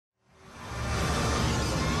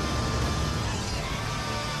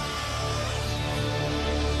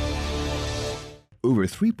Over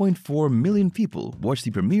 3.4 million people watched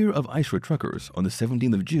the premiere of Ice Road Truckers on the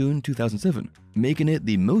 17th of June 2007, making it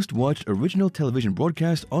the most watched original television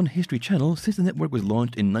broadcast on History Channel since the network was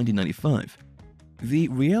launched in 1995. The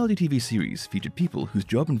reality TV series featured people whose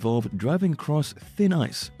job involved driving across thin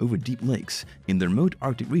ice over deep lakes in the remote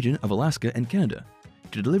Arctic region of Alaska and Canada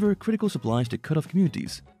to deliver critical supplies to cut-off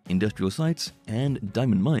communities, industrial sites, and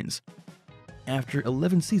diamond mines. After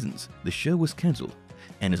 11 seasons, the show was cancelled,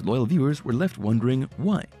 and its loyal viewers were left wondering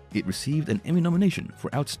why. It received an Emmy nomination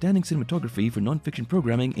for Outstanding Cinematography for Nonfiction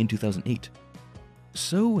Programming in 2008.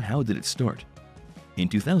 So how did it start? In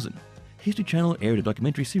 2000, History Channel aired a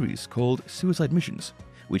documentary series called Suicide Missions,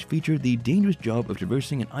 which featured the dangerous job of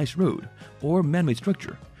traversing an ice road or man-made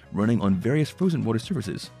structure running on various frozen water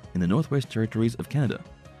surfaces in the Northwest Territories of Canada,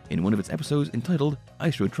 in one of its episodes entitled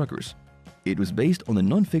Ice Road Truckers. It was based on the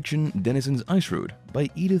non-fiction Denison's Ice Road by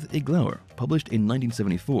Edith Iglauer, published in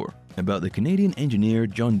 1974, about the Canadian engineer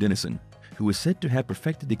John Denison, who was said to have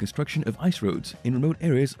perfected the construction of ice roads in remote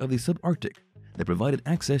areas of the subarctic that provided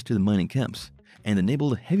access to the mining camps and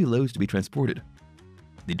enabled heavy loads to be transported.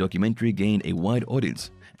 The documentary gained a wide audience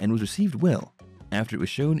and was received well after it was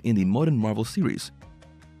shown in the Modern Marvel series.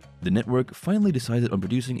 The network finally decided on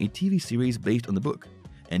producing a TV series based on the book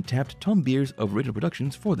and tapped Tom Beers of Original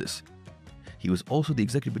Productions for this. He was also the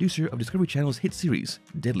executive producer of Discovery Channel's hit series,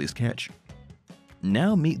 Deadliest Catch.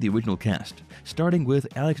 Now meet the original cast, starting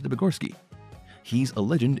with Alex Dobogorski. He's a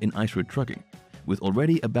legend in ice road trucking, with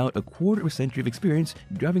already about a quarter of a century of experience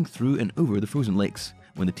driving through and over the frozen lakes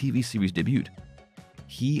when the TV series debuted.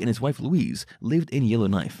 He and his wife Louise lived in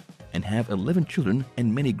Yellowknife and have 11 children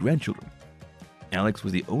and many grandchildren. Alex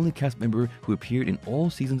was the only cast member who appeared in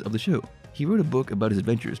all seasons of the show. He wrote a book about his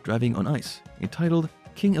adventures driving on ice, entitled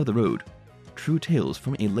King of the Road: True Tales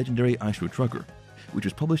from a Legendary Ice Road Trucker, which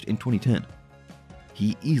was published in 2010.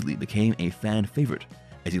 He easily became a fan favorite,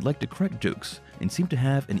 as he liked to crack jokes and seemed to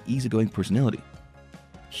have an easygoing personality.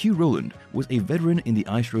 Hugh Rowland was a veteran in the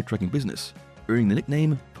ice road trucking business, earning the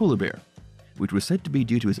nickname Polar Bear, which was said to be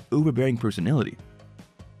due to his overbearing personality.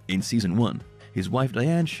 In Season 1, his wife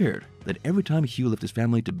Diane shared that every time Hugh left his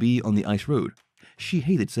family to be on the ice road, she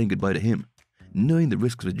hated saying goodbye to him, knowing the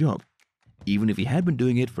risks of his job, even if he had been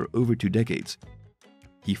doing it for over 2 decades.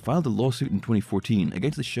 He filed a lawsuit in 2014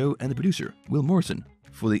 against the show and the producer, Will Morrison,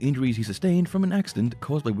 for the injuries he sustained from an accident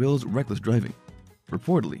caused by Will's reckless driving.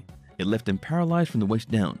 Reportedly, it left him paralyzed from the waist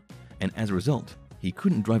down, and as a result, he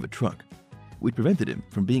couldn't drive a truck, which prevented him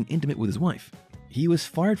from being intimate with his wife. He was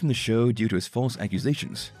fired from the show due to his false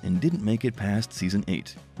accusations and didn't make it past Season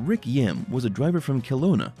 8. Rick Yem was a driver from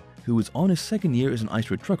Kelowna who was on his 2nd year as an ice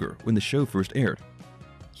road trucker when the show first aired.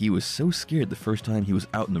 He was so scared the first time he was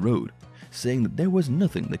out on the road, saying that there was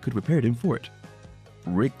nothing that could prepare him for it.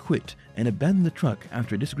 Rick quit and abandoned the truck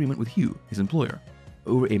after a disagreement with Hugh, his employer,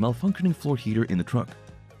 over a malfunctioning floor heater in the truck.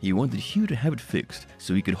 He wanted Hugh to have it fixed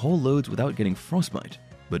so he could haul loads without getting frostbite,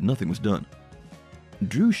 but nothing was done.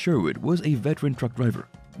 Drew Sherwood was a veteran truck driver,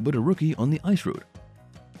 but a rookie on the ice road.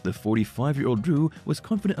 The 45-year-old Drew was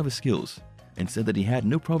confident of his skills and said that he had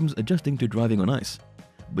no problems adjusting to driving on ice,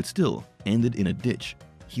 but still ended in a ditch.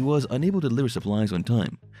 He was unable to deliver supplies on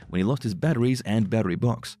time when he lost his batteries and battery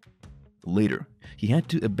box. Later, he had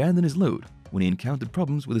to abandon his load when he encountered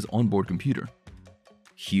problems with his onboard computer.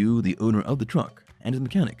 Hugh, the owner of the truck, and his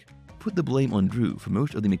mechanic put the blame on Drew for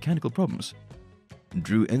most of the mechanical problems.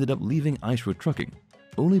 Drew ended up leaving ice road trucking,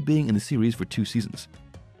 only being in the series for 2 seasons.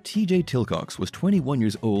 TJ Tilcox was 21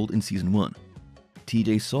 years old in Season 1.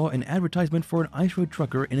 TJ saw an advertisement for an ice road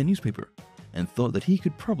trucker in a newspaper and thought that he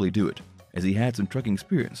could probably do it, as he had some trucking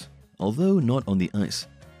experience, although not on the ice.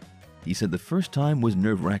 He said the first time was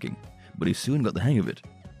nerve-wracking, but he soon got the hang of it.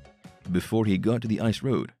 Before he got to the ice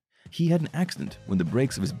road, he had an accident when the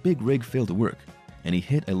brakes of his big rig failed to work, and he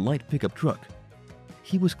hit a light pickup truck.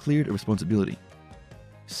 He was cleared of responsibility.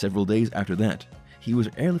 Several days after that, he was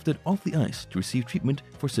airlifted off the ice to receive treatment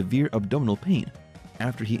for severe abdominal pain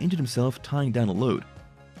after he injured himself tying down a load.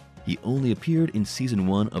 He only appeared in Season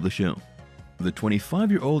 1 of the show. The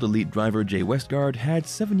 25-year-old elite driver Jay Westgard had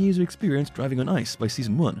 7 years of experience driving on ice by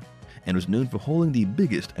Season 1 and was known for hauling the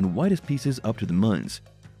biggest and widest pieces up to the mines.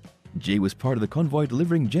 Jay was part of the convoy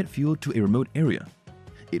delivering jet fuel to a remote area.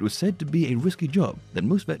 It was said to be a risky job that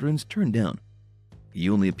most veterans turned down. He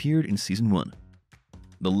only appeared in Season 1.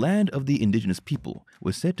 The land of the indigenous people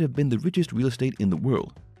was said to have been the richest real estate in the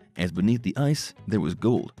world, as beneath the ice there was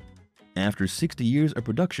gold. After 60 years of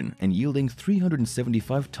production and yielding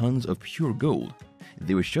 375 tons of pure gold,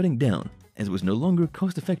 they were shutting down as it was no longer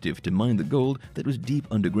cost-effective to mine the gold that was deep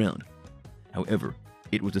underground. However,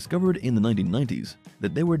 it was discovered in the 1990s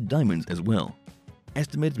that there were diamonds as well.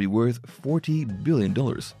 estimated to be worth $40 billion,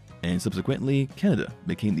 and subsequently, Canada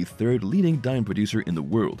became the third leading diamond producer in the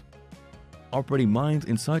world. Operating mines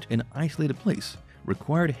in such an isolated place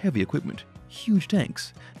required heavy equipment, huge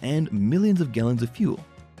tanks, and millions of gallons of fuel,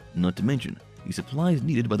 not to mention the supplies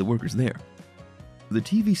needed by the workers there. The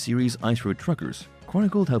TV series Ice Road Truckers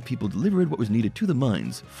chronicled how people delivered what was needed to the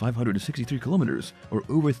mines 563 kilometers or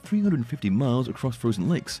over 350 miles across frozen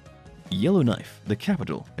lakes. Yellowknife, the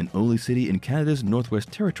capital and only city in Canada's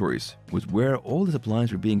Northwest Territories, was where all the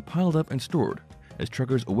supplies were being piled up and stored as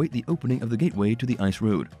truckers await the opening of the gateway to the ice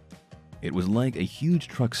road. It was like a huge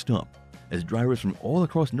truck stop, as drivers from all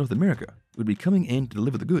across North America would be coming in to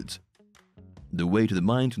deliver the goods. The way to the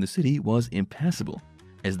mines from the city was impassable,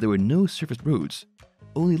 as there were no surfaced roads,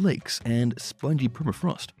 only lakes and spongy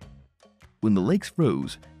permafrost. When the lakes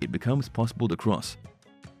froze, it becomes possible to cross.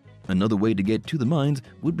 Another way to get to the mines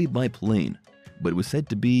would be by plane, but it was said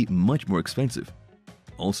to be much more expensive.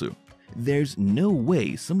 Also, there's no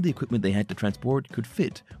way some of the equipment they had to transport could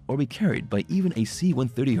fit or be carried by even a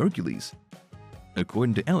C-130 Hercules.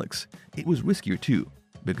 According to Alex, it was riskier too,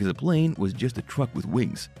 because a plane was just a truck with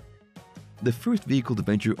wings. The first vehicle to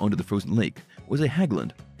venture onto the frozen lake was a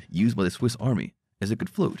Haglund, used by the Swiss Army, as it could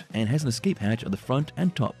float and has an escape hatch on the front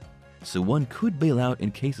and top, so one could bail out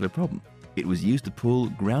in case of a problem. It was used to pull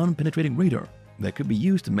ground-penetrating radar that could be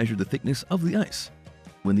used to measure the thickness of the ice.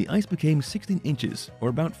 When the ice became 16 inches or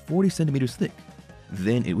about 40 centimeters thick,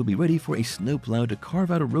 then it would be ready for a snowplow to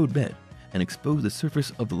carve out a roadbed and expose the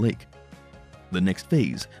surface of the lake. The next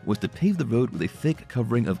phase was to pave the road with a thick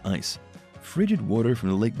covering of ice. Frigid water from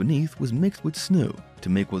the lake beneath was mixed with snow to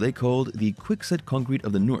make what they called the quickset concrete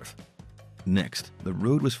of the north. Next, the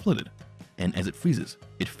road was flooded, and as it freezes,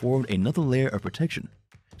 it formed another layer of protection,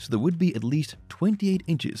 so there would be at least 28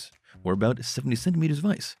 inches, or about 70 centimeters of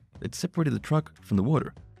ice, that separated the truck from the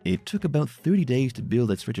water. It took about 30 days to build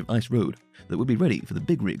that stretch of ice road that would be ready for the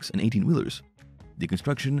big rigs and 18-wheelers, the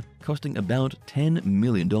construction costing about $10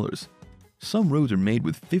 million. Some roads are made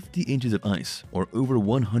with 50 inches of ice, or over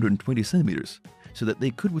 120 centimeters, so that they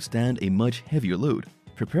could withstand a much heavier load.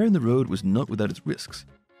 Preparing the road was not without its risks.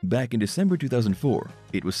 Back in December 2004,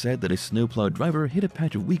 it was said that a snowplow driver hit a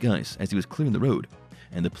patch of weak ice as he was clearing the road,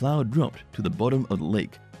 and the plow dropped to the bottom of the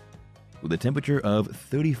lake. With a temperature of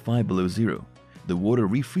 35 below zero, the water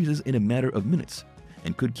refreezes in a matter of minutes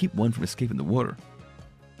and could keep one from escaping the water.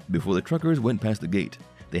 Before the truckers went past the gate,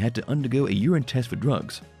 they had to undergo a urine test for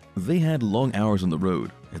drugs. They had long hours on the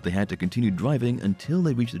road as they had to continue driving until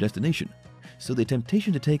they reached their destination, so the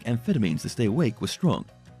temptation to take amphetamines to stay awake was strong.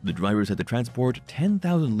 The drivers had to transport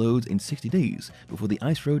 10,000 loads in 60 days before the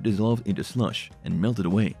ice road dissolved into slush and melted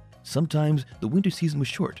away. Sometimes the winter season was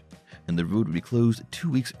short, and the road would be closed 2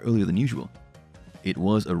 weeks earlier than usual. It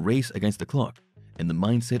was a race against the clock, and the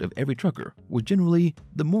mindset of every trucker was generally,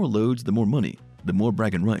 the more loads, the more money, the more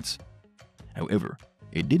bragging rights. However,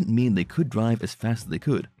 it didn't mean they could drive as fast as they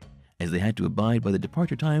could, as they had to abide by the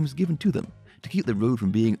departure times given to them to keep the road from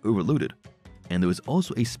being overloaded. And there was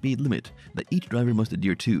also a speed limit that each driver must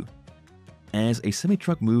adhere to. As a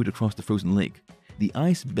semi-truck moved across the frozen lake, the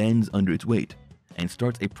ice bends under its weight and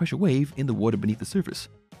starts a pressure wave in the water beneath the surface.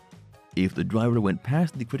 If the driver went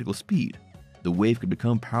past the critical speed, the wave could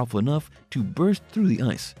become powerful enough to burst through the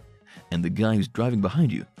ice, and the guy who's driving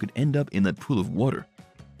behind you could end up in that pool of water.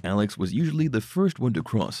 Alex was usually the first one to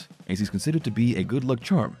cross, as he's considered to be a good luck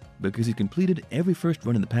charm because he completed every first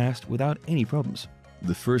run in the past without any problems.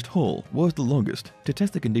 The first hole was the longest to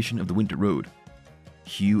test the condition of the winter road.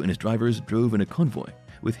 Hugh and his drivers drove in a convoy,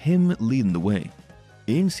 with him leading the way.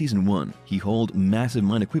 In Season 1, he hauled massive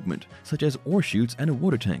mine equipment such as ore chutes and a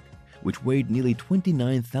water tank, which weighed nearly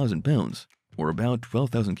 29,000 pounds, or about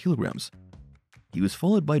 12,000 kilograms. He was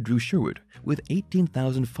followed by Drew Sherwood with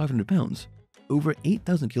 18,500 pounds, over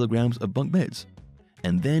 8,000 kilograms of bunk beds,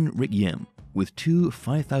 and then Rick Yam with two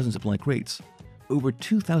 5,000 supply crates, over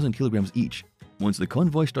 2,000 kilograms each. Once the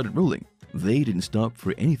convoy started rolling, they didn't stop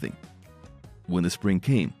for anything. When the spring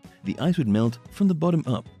came, the ice would melt from the bottom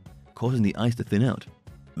up, causing the ice to thin out.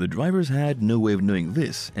 The drivers had no way of knowing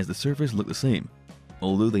this as the surface looked the same,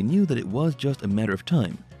 although they knew that it was just a matter of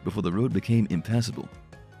time before the road became impassable.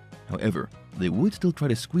 However, they would still try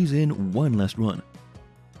to squeeze in one last run.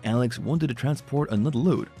 Alex wanted to transport another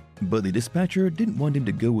load, but the dispatcher didn't want him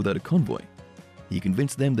to go without a convoy. He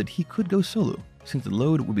convinced them that he could go solo since the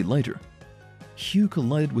load would be lighter. Hugh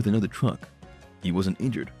collided with another truck. He wasn't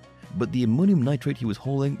injured, but the ammonium nitrate he was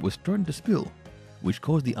hauling was starting to spill, which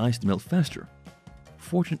caused the ice to melt faster.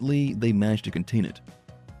 Fortunately, they managed to contain it.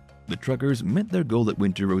 The truckers met their goal that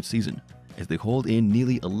winter road season as they hauled in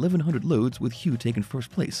nearly 1,100 loads, with Hugh taking first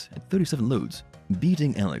place at 37 loads,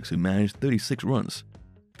 beating Alex, who managed 36 runs.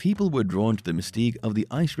 People were drawn to the mystique of the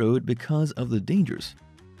ice road because of the dangers.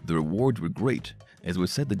 The rewards were great, as it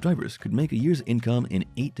was said the drivers could make a year's income in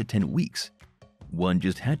 8 to 10 weeks. One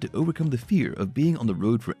just had to overcome the fear of being on the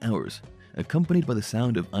road for hours, accompanied by the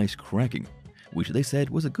sound of ice cracking, which they said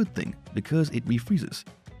was a good thing because it refreezes.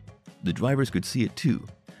 The drivers could see it too,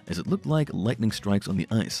 as it looked like lightning strikes on the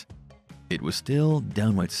ice. It was still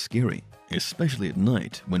downright scary, especially at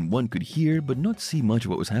night when one could hear but not see much of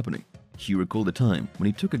what was happening. Hugh recalled a time when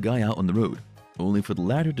he took a guy out on the road, only for the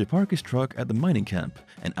latter to park his truck at the mining camp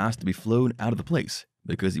and ask to be flown out of the place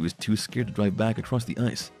because he was too scared to drive back across the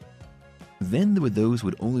ice. Then there were those who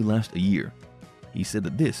would only last a year. He said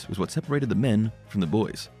that this was what separated the men from the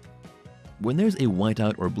boys. When there's a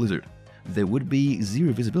whiteout or blizzard, there would be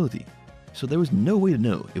zero visibility, so there was no way to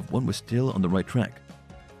know if one was still on the right track.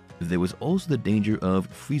 There was also the danger of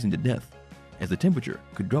freezing to death, as the temperature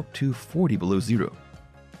could drop to 40 below zero.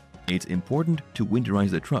 It's important to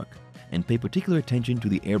winterize the truck and pay particular attention to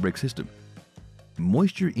the air brake system.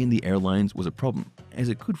 Moisture in the airlines was a problem, as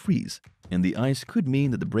it could freeze, and the ice could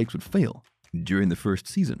mean that the brakes would fail. During the first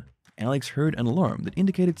season, Alex heard an alarm that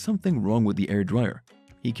indicated something wrong with the air dryer.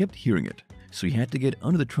 He kept hearing it, so he had to get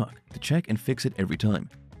under the truck to check and fix it every time.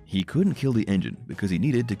 He couldn't kill the engine because he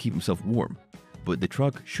needed to keep himself warm, but the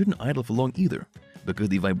truck shouldn't idle for long either, because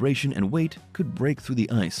the vibration and weight could break through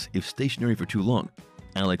the ice if stationary for too long.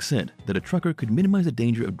 Alex said that a trucker could minimize the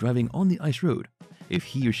danger of driving on the ice road if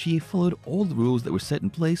he or she followed all the rules that were set in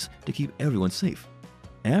place to keep everyone safe.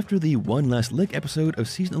 After the One Last Lick episode of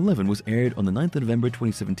Season 11 was aired on the 9th of November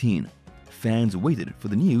 2017, fans waited for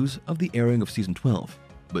the news of the airing of Season 12,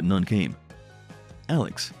 but none came.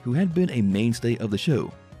 Alex, who had been a mainstay of the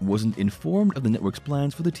show, wasn't informed of the network's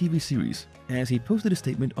plans for the TV series, as he posted a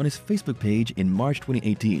statement on his Facebook page in March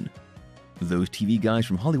 2018. "Those TV guys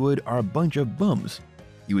from Hollywood are a bunch of bums.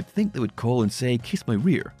 You would think they would call and say, 'Kiss my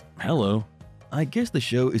rear.' Hello. I guess the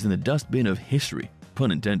show is in the dustbin of history,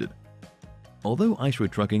 pun intended." Although ice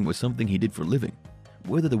road trucking was something he did for a living,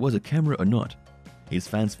 whether there was a camera or not, his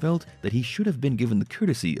fans felt that he should have been given the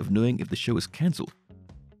courtesy of knowing if the show was cancelled.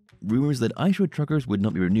 Rumors that ice road truckers would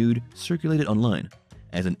not be renewed circulated online,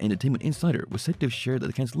 as an entertainment insider was said to have shared that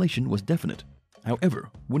the cancellation was definite.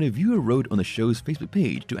 However, when a viewer wrote on the show's Facebook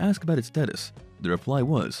page to ask about its status, the reply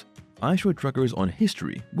was, "Ice road truckers on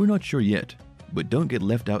history, we're not sure yet, but don't get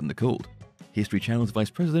left out in the cold." History Channel's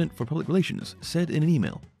Vice President for Public Relations said in an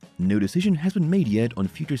email, "No decision has been made yet on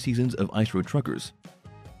future seasons of Ice Road Truckers."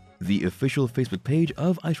 The official Facebook page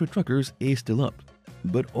of Ice Road Truckers is still up,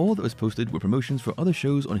 but all that was posted were promotions for other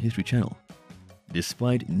shows on History Channel.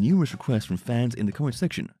 Despite numerous requests from fans in the comment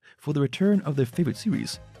section for the return of their favorite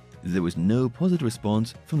series, there was no positive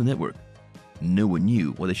response from the network. No one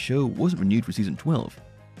knew why the show wasn't renewed for Season 12.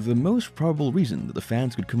 The most probable reason that the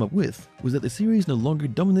fans could come up with was that the series no longer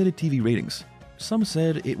dominated TV ratings. Some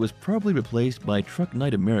said it was probably replaced by Truck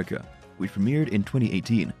Night America, which premiered in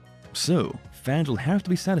 2018. So, fans will have to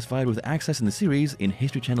be satisfied with accessing the series in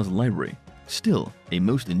History Channel's library. Still, a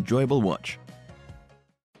most enjoyable watch.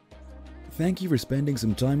 Thank you for spending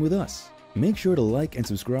some time with us. Make sure to like and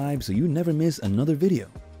subscribe so you never miss another video.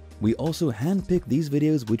 We also handpick these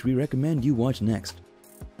videos which we recommend you watch next.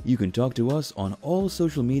 You can talk to us on all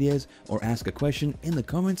social medias or ask a question in the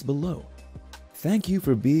comments below. Thank you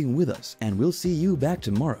for being with us, and we'll see you back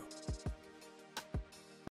tomorrow.